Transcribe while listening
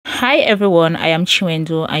Hi everyone, I am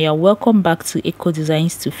Chiwendo and you're welcome back to Eco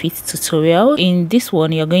Designs to Fit tutorial. In this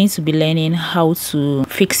one, you're going to be learning how to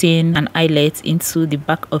fix in an eyelet into the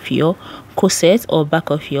back of your corset or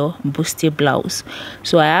back of your bustier blouse.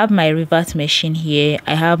 So I have my rivert machine here,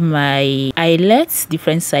 I have my eyelets,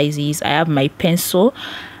 different sizes, I have my pencil,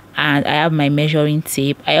 and I have my measuring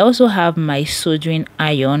tape. I also have my soldering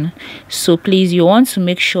iron. So please, you want to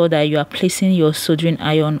make sure that you are placing your soldering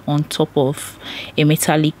iron on top of a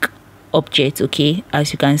metallic object. Okay,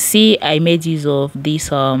 as you can see, I made use of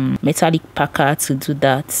this metallic packer to do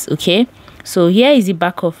that. Okay, so here is the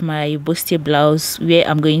back of my bustier blouse where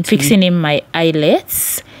I'm going to fixing in my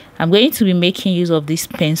eyelets. I'm going to be making use of this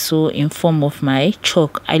pencil in form of my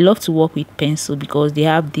chalk. I love to work with pencil because they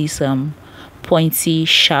have this pointy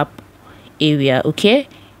sharp area, okay,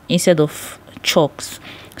 instead of chalks.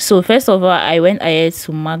 So first of all, I went ahead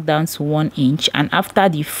to mark down to 1 inch, and after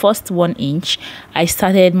the first 1 inch I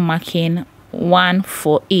started marking 1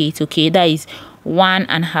 for 8. Okay, that is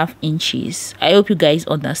 1.5 inches. I hope you guys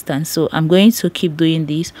understand. So I'm going to keep doing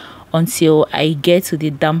this until I get to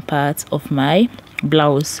the down part of my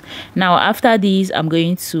blouse. Now after this, I'm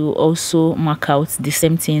going to also mark out the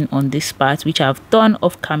same thing on this part, which I've done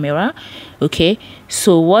off camera. Okay,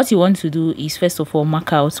 so what you want to do is first of all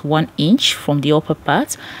mark out 1 inch from the upper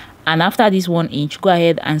part, and after this 1 inch, go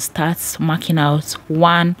ahead and start marking out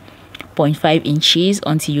 1.5 inches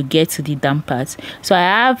until you get to the down part. So I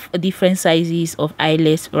have different sizes of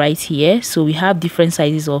eyelets right here. So we have different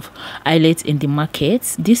sizes of eyelets in the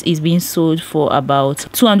market. This is being sold for about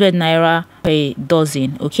 200 naira per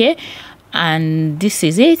dozen. Okay, and this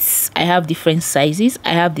is it. I have different sizes.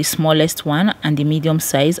 I have the smallest one and the medium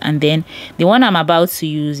size, and then the one I'm about to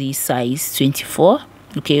use is size 24.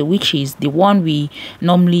 Okay, which is the one we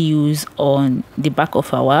normally use on the back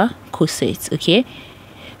of our corset. Okay,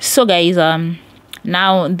 so guys,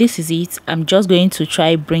 now this is it. I'm just going to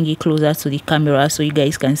try bring it closer to the camera so you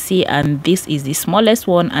guys can see, and this is the smallest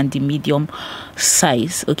one and the medium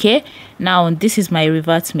size. Okay, now this is my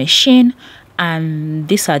rivert machine, and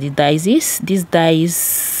these are the dies. These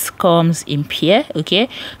dies comes in pair. Okay,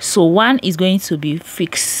 so one is going to be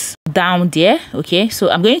fixed down there. Okay, so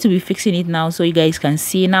I'm going to be fixing it now so you guys can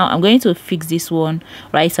see. Now I'm going to fix this one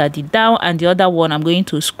right at the down, and the other one I'm going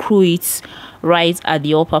to screw it right at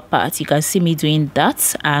the upper part. You can see me doing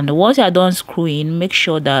that, and once you're done screwing, make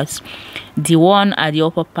sure that the one at the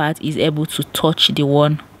upper part is able to touch the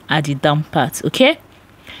one at the down part. Okay,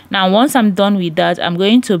 now once I'm done with that, I'm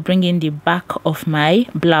going to bring in the back of my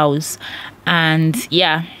blouse, and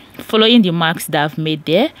yeah, following the marks that I've made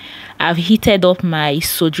there, I've heated up my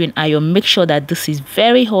soldering iron. Make sure that this is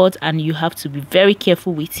very hot and you have to be very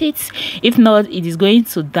careful with it. If not, it is going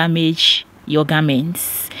to damage your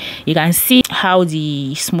garments. You can see how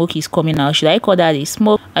the smoke is coming out. Should I call that a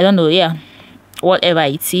smoke? I don't know. Yeah, whatever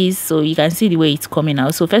it is. So you can see the way it's coming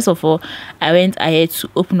out. So first of all, I went ahead to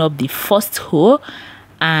open up the first hole,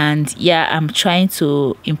 and yeah, I'm trying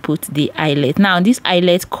to input the eyelet. Now this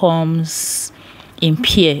eyelet comes in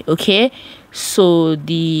pair. Okay, so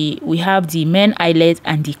we have the main eyelet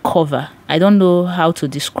and the cover. I don't know how to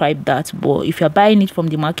describe that, but if you're buying it from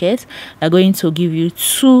the market, they're going to give you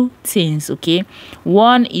two things. Okay,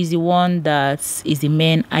 one is the one that is the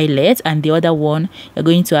main eyelet, and the other one you're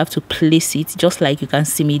going to have to place it just like you can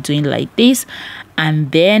see me doing like this,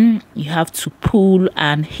 and then you have to pull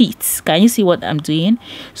and hit. Can you see what I'm doing?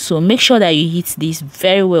 So make sure that you hit this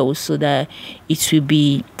very well so that it will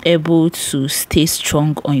be able to stay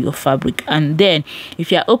strong on your fabric. And then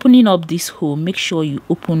if you're opening up this hole, make sure you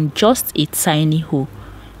open just a tiny hole,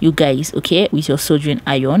 you guys, okay, with your soldering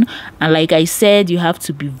iron. And like I said, you have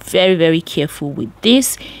to be very careful with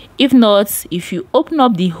this. If not, if you open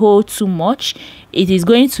up the hole too much, it is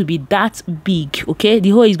going to be that big. Okay,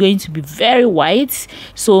 the hole is going to be very wide,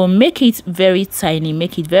 so make it very tiny,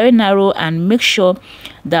 make it very narrow, and make sure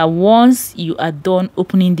that once you are done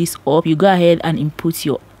opening this up, you go ahead and input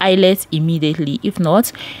your eyelet immediately. If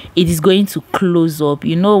not, it is going to close up.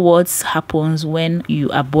 You know what happens when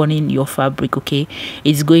you are burning your fabric? Okay,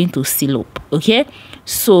 it's going to seal up. Okay,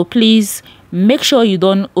 so please make sure you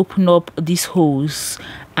don't open up these holes,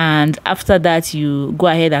 and after that you go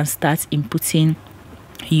ahead and start inputting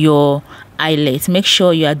your eyelet. Make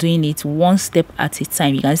sure you are doing it one step at a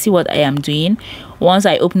time. You can see what I am doing. Once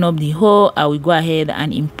I open up the hole, I will go ahead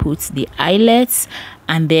and input the eyelets,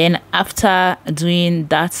 and then after doing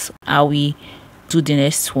that, I will do the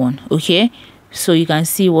next one. Okay, so you can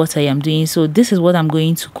see what I am doing. So this is what I'm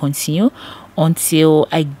going to continue until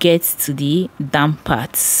I get to the down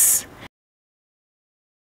parts.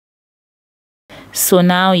 So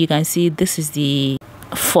now you can see this is the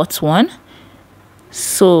fourth one.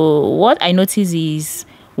 So what I notice is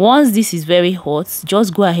once this is very hot,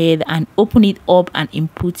 just go ahead and open it up and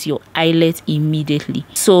input your eyelet immediately.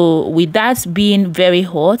 So with that being very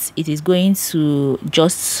hot, it is going to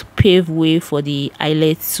just pave way for the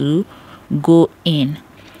eyelet to go in.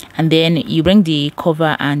 And then you bring the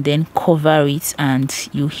cover and then cover it and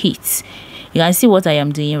you heat. You can see what I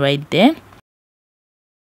am doing right there.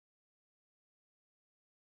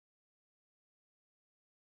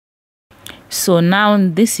 So now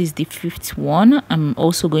this is the 5th one. I'm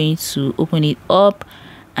also going to open it up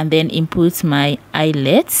and then input my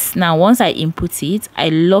eyelets. Now once I input it, I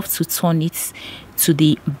love to turn it to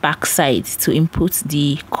the back side to input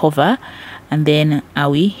the cover, and then I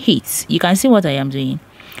will hit. You can see what I am doing.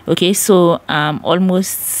 Okay, so I'm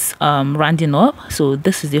almost rounding up. So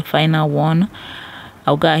this is the final one.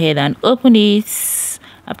 I'll go ahead and open it.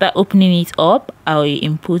 After opening it up, I'll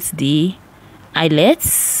input the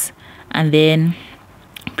eyelets and then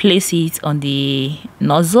place it on the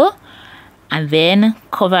nozzle and then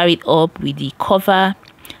cover it up with the cover,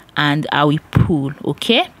 and I will pull.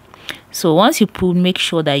 Okay, so once you pull, make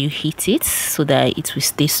sure that you heat it so that it will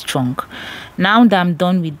stay strong. Now that I'm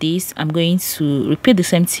done with this, I'm going to repeat the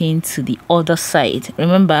same thing to the other side.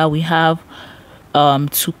 Remember, we have 2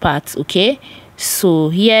 parts. Okay, so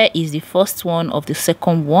here is the first one of the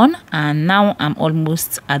second one, and now I'm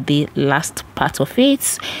almost at the last part of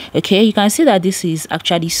it. Okay, you can see that this is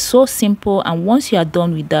actually so simple, and once you are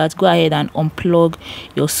done with that, go ahead and unplug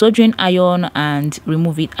your soldering iron and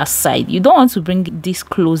remove it aside. You don't want to bring this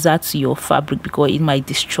closer to your fabric because it might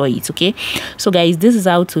destroy it. Okay, so guys, this is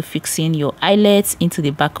how to fix in your eyelets into the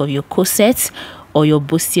back of your corset or your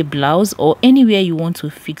bustier blouse or anywhere you want to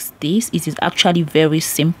fix this. It is actually very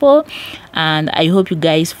simple, and I hope you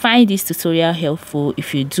guys find this tutorial helpful.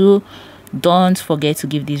 If you do, don't forget to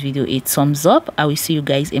give this video a thumbs up. I will see you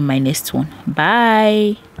guys in my next one.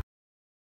 Bye.